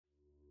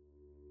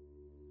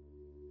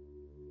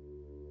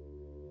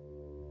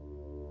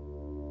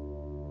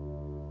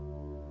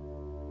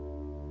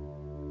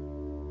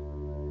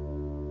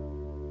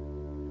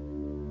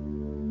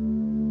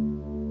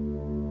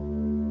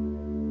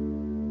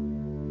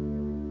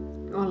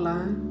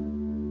Olá,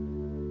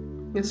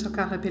 eu sou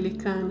Karla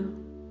Pellicano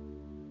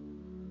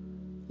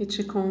e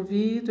te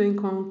convido a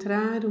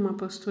encontrar uma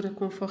postura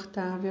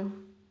confortável.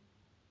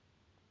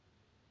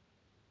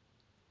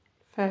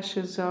 Feche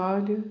os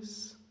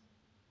olhos,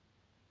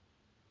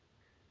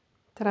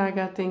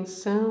 traga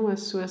atenção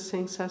às suas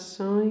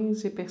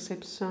sensações e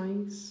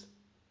percepções.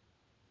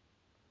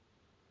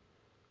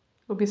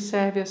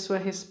 Observe a sua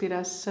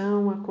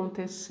respiração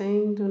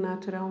acontecendo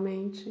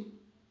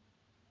naturalmente.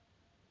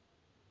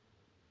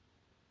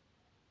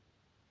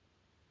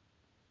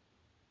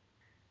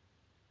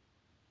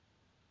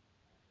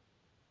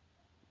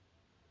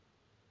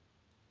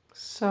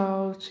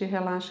 Solte e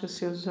relaxe os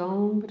seus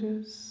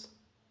ombros.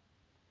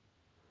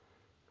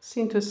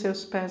 Sinta os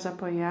seus pés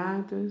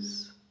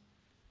apoiados.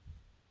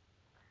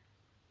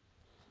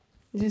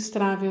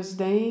 Destrave os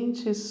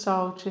dentes,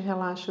 solte e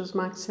relaxe os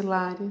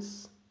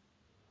maxilares.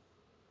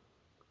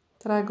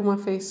 Traga uma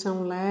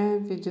feição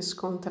leve,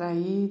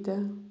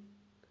 descontraída.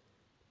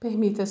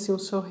 Permita-se um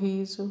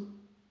sorriso.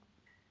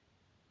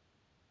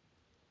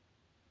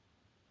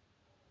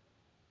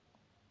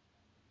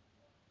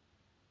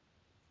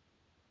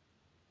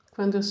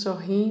 Quando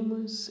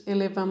sorrimos,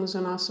 elevamos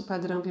o nosso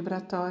padrão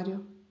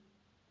vibratório.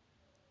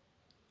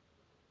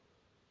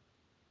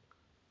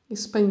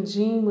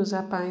 Expandimos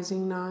a paz em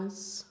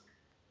nós.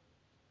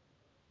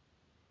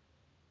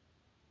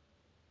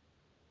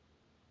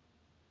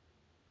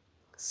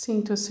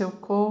 Sinta o seu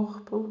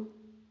corpo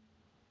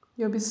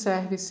e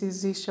observe se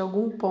existe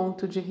algum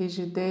ponto de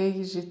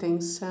rigidez, de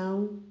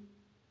tensão.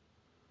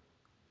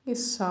 E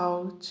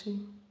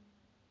solte.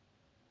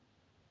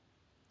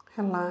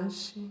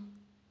 Relaxe.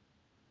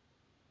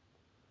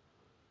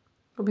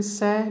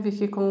 Observe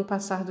que com o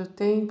passar do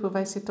tempo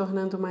vai se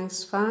tornando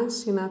mais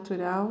fácil e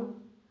natural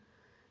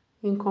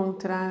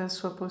encontrar a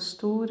sua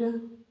postura,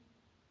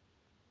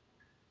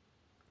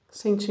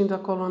 sentindo a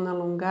coluna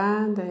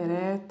alongada,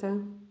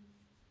 ereta,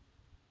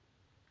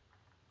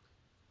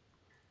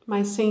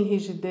 mas sem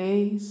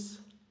rigidez.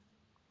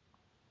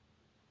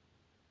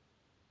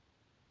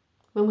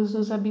 Vamos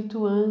nos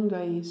habituando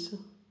a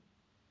isso.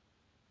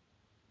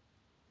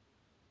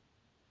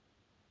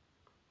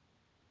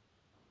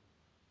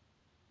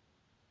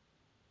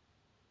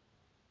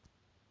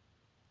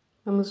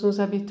 Vamos nos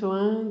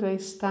habituando a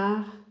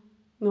estar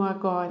no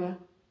agora,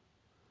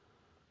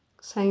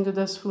 saindo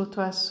das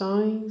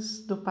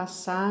flutuações do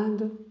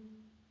passado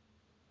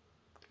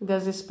e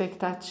das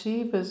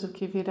expectativas do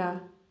que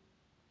virá.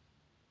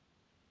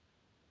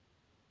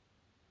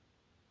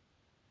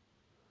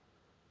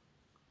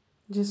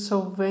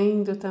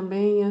 Dissolvendo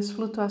também as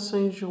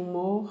flutuações de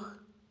humor,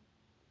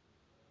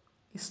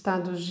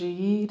 estados de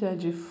ira,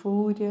 de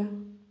fúria,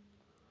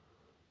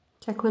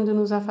 que é quando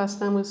nos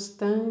afastamos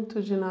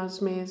tanto de nós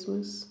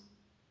mesmos,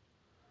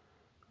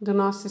 do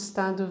nosso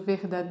estado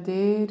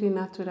verdadeiro e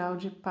natural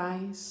de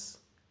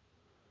paz,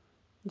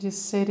 de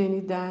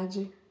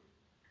serenidade.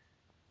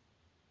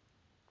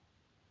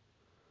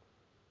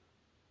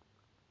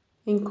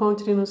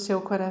 Encontre no seu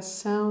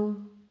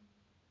coração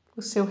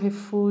o seu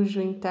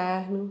refúgio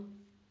interno,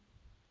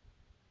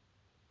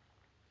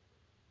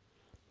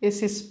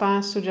 esse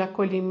espaço de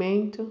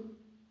acolhimento,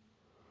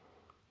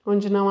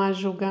 onde não há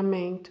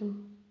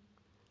julgamento,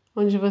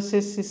 onde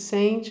você se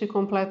sente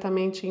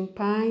completamente em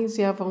paz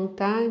e à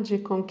vontade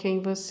com quem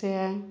você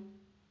é.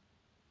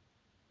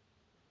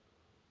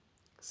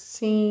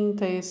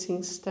 Sinta esse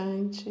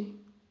instante.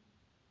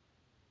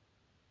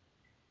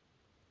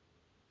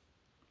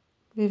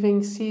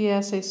 Vivencie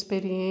essa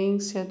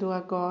experiência do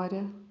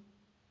agora.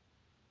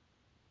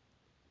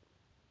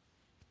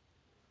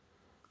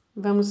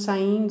 Vamos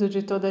saindo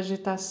de toda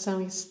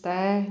agitação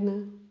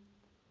externa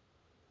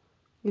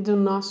e do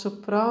nosso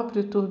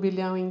próprio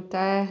turbilhão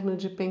interno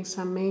de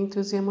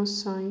pensamentos e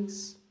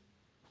emoções.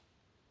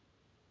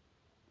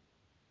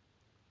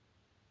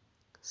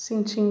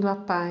 Sentindo a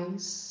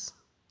paz,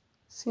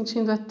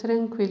 sentindo a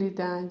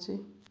tranquilidade.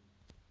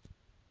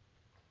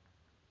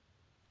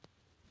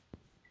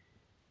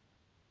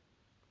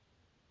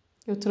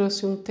 Eu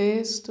trouxe um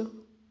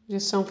texto de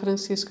São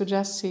Francisco de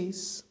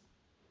Assis.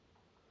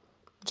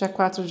 Dia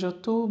 4 de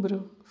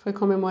outubro foi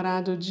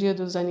comemorado o Dia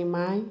dos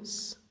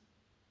Animais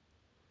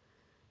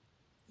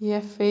e é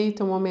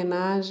feita uma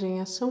homenagem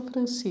a São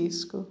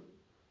Francisco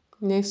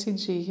nesse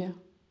dia.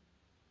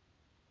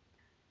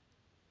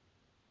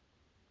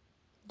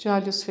 De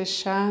olhos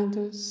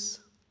fechados,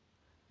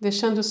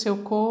 deixando o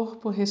seu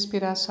corpo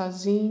respirar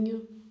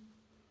sozinho,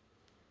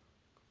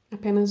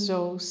 apenas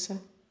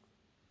ouça.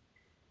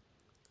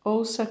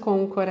 Ouça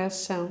com o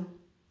coração.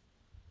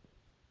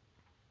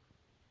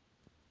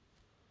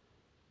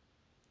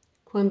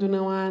 Quando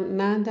não há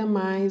nada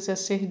mais a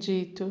ser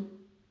dito,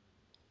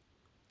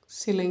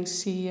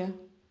 silencia.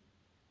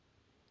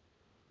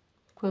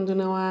 Quando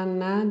não há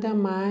nada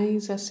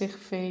mais a ser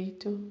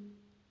feito,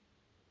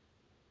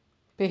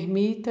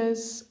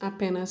 permitas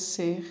apenas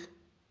ser,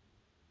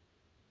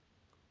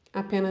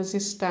 apenas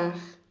estar,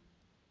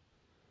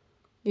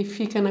 e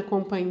fica na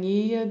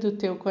companhia do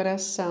teu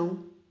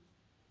coração.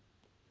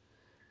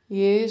 e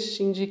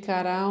este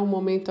indicará o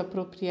momento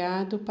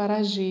apropriado para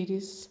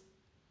agires.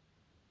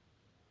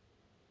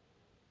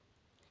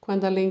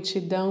 Quando a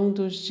lentidão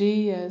dos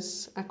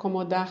dias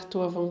acomodar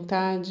tua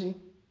vontade,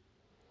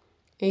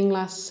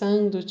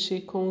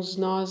 enlaçando-te com os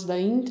nós da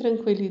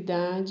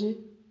intranquilidade,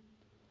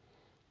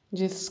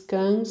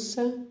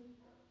 descansa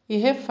e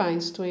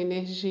refaz tua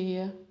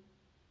energia.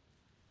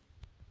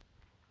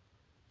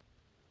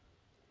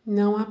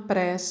 Não há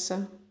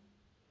pressa.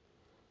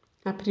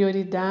 A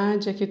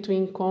prioridade é que tu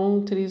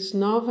encontres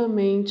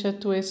novamente a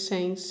tua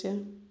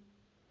essência,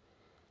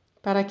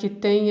 para que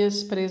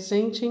tenhas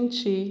presente em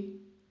ti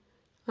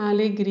a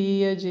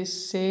alegria de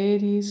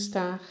ser e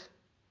estar.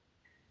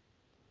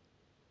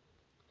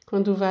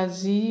 Quando o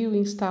vazio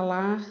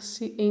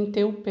instalar-se em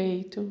teu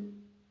peito,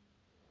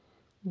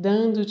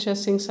 dando-te a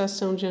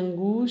sensação de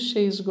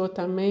angústia e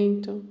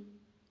esgotamento,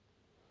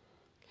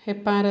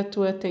 repara a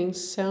tua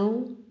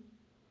atenção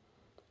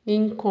e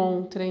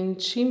encontra em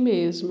ti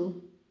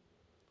mesmo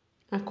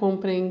a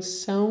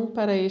compreensão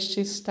para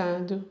este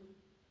estado.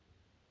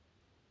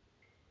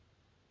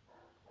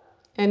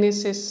 É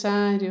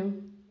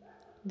necessário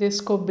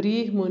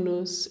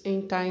descobrirmos-nos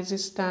em tais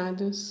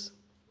estados,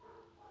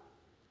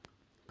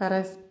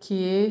 para que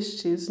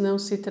estes não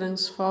se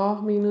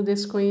transformem no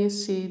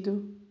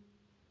desconhecido,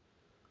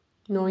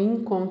 no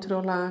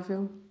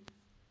incontrolável.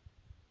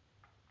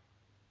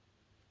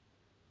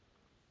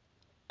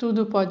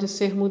 Tudo pode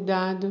ser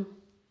mudado.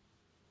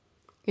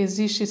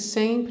 Existe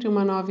sempre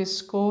uma nova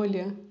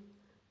escolha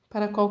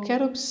para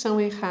qualquer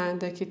opção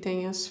errada que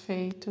tenhas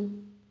feito.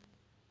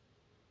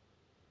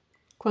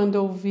 Quando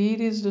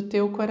ouvires do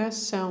teu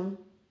coração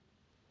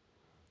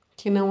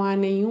que não há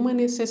nenhuma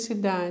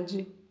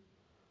necessidade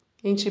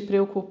em te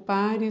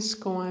preocupares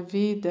com a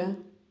vida,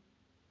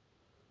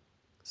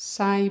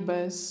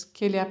 saibas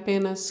que Ele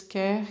apenas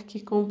quer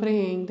que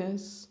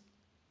compreendas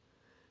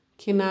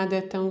que nada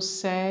é tão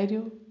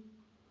sério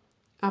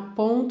a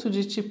ponto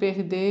de te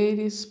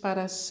perderes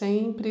para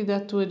sempre da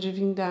tua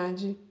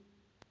divindade,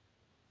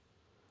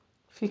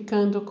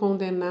 ficando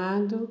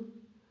condenado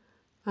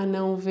a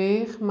não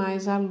ver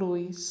mais a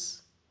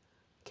luz,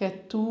 que é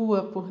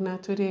tua por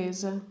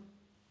natureza.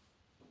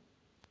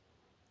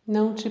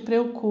 Não te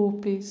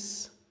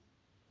preocupes.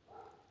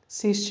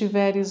 Se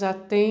estiveres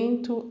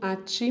atento a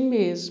ti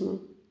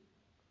mesmo,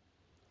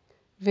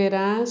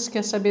 verás que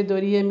a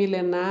sabedoria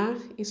milenar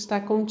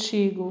está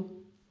contigo,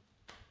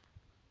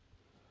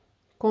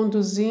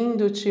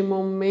 conduzindo-te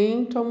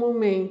momento a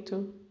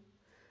momento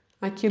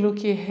aquilo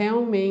que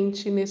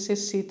realmente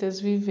necessitas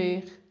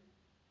viver.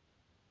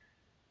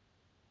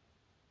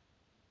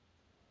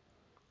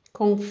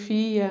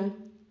 Confia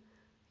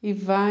e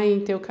vai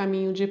em teu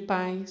caminho de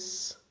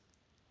paz.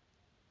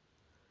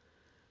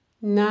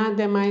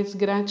 Nada é mais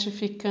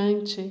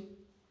gratificante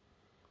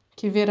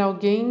que ver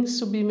alguém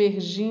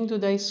submergindo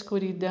da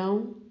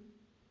escuridão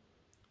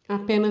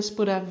apenas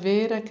por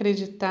haver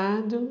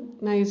acreditado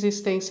na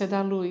existência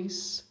da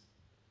luz.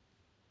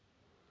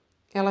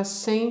 Ela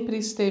sempre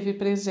esteve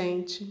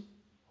presente.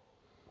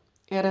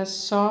 Era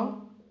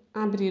só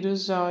abrir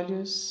os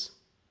olhos.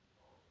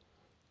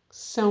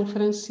 São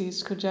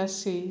Francisco de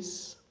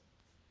Assis.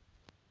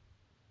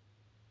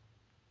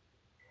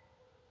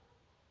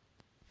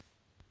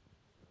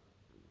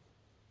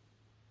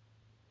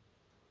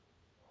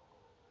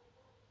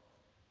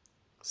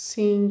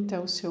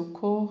 Sinta o seu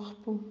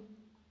corpo,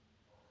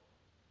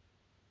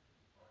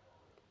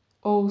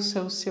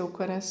 ouça o seu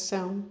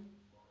coração.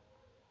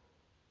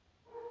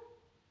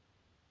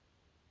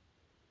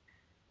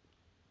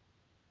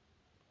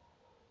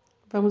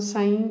 Vamos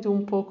saindo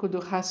um pouco do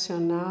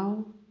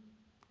racional,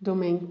 do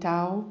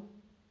mental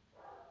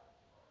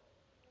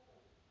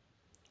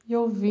e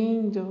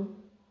ouvindo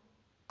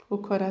o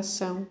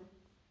coração.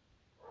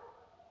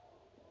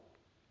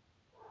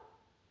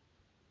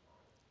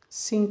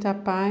 Sinta a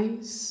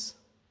paz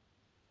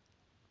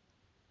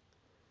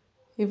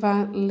e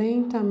vá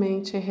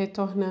lentamente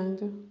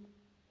retornando.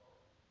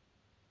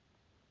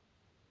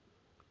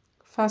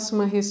 Faça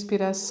uma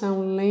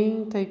respiração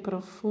lenta e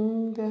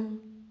profunda,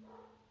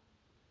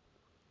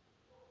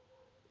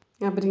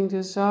 abrindo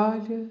os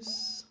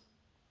olhos,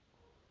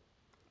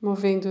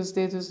 movendo os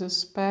dedos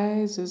dos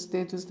pés, os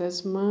dedos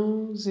das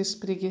mãos,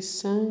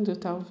 espreguiçando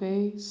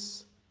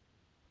talvez.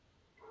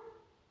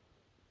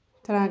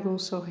 Traga um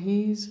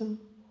sorriso.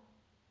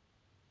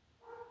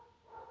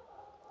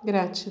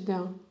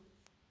 Gratidão.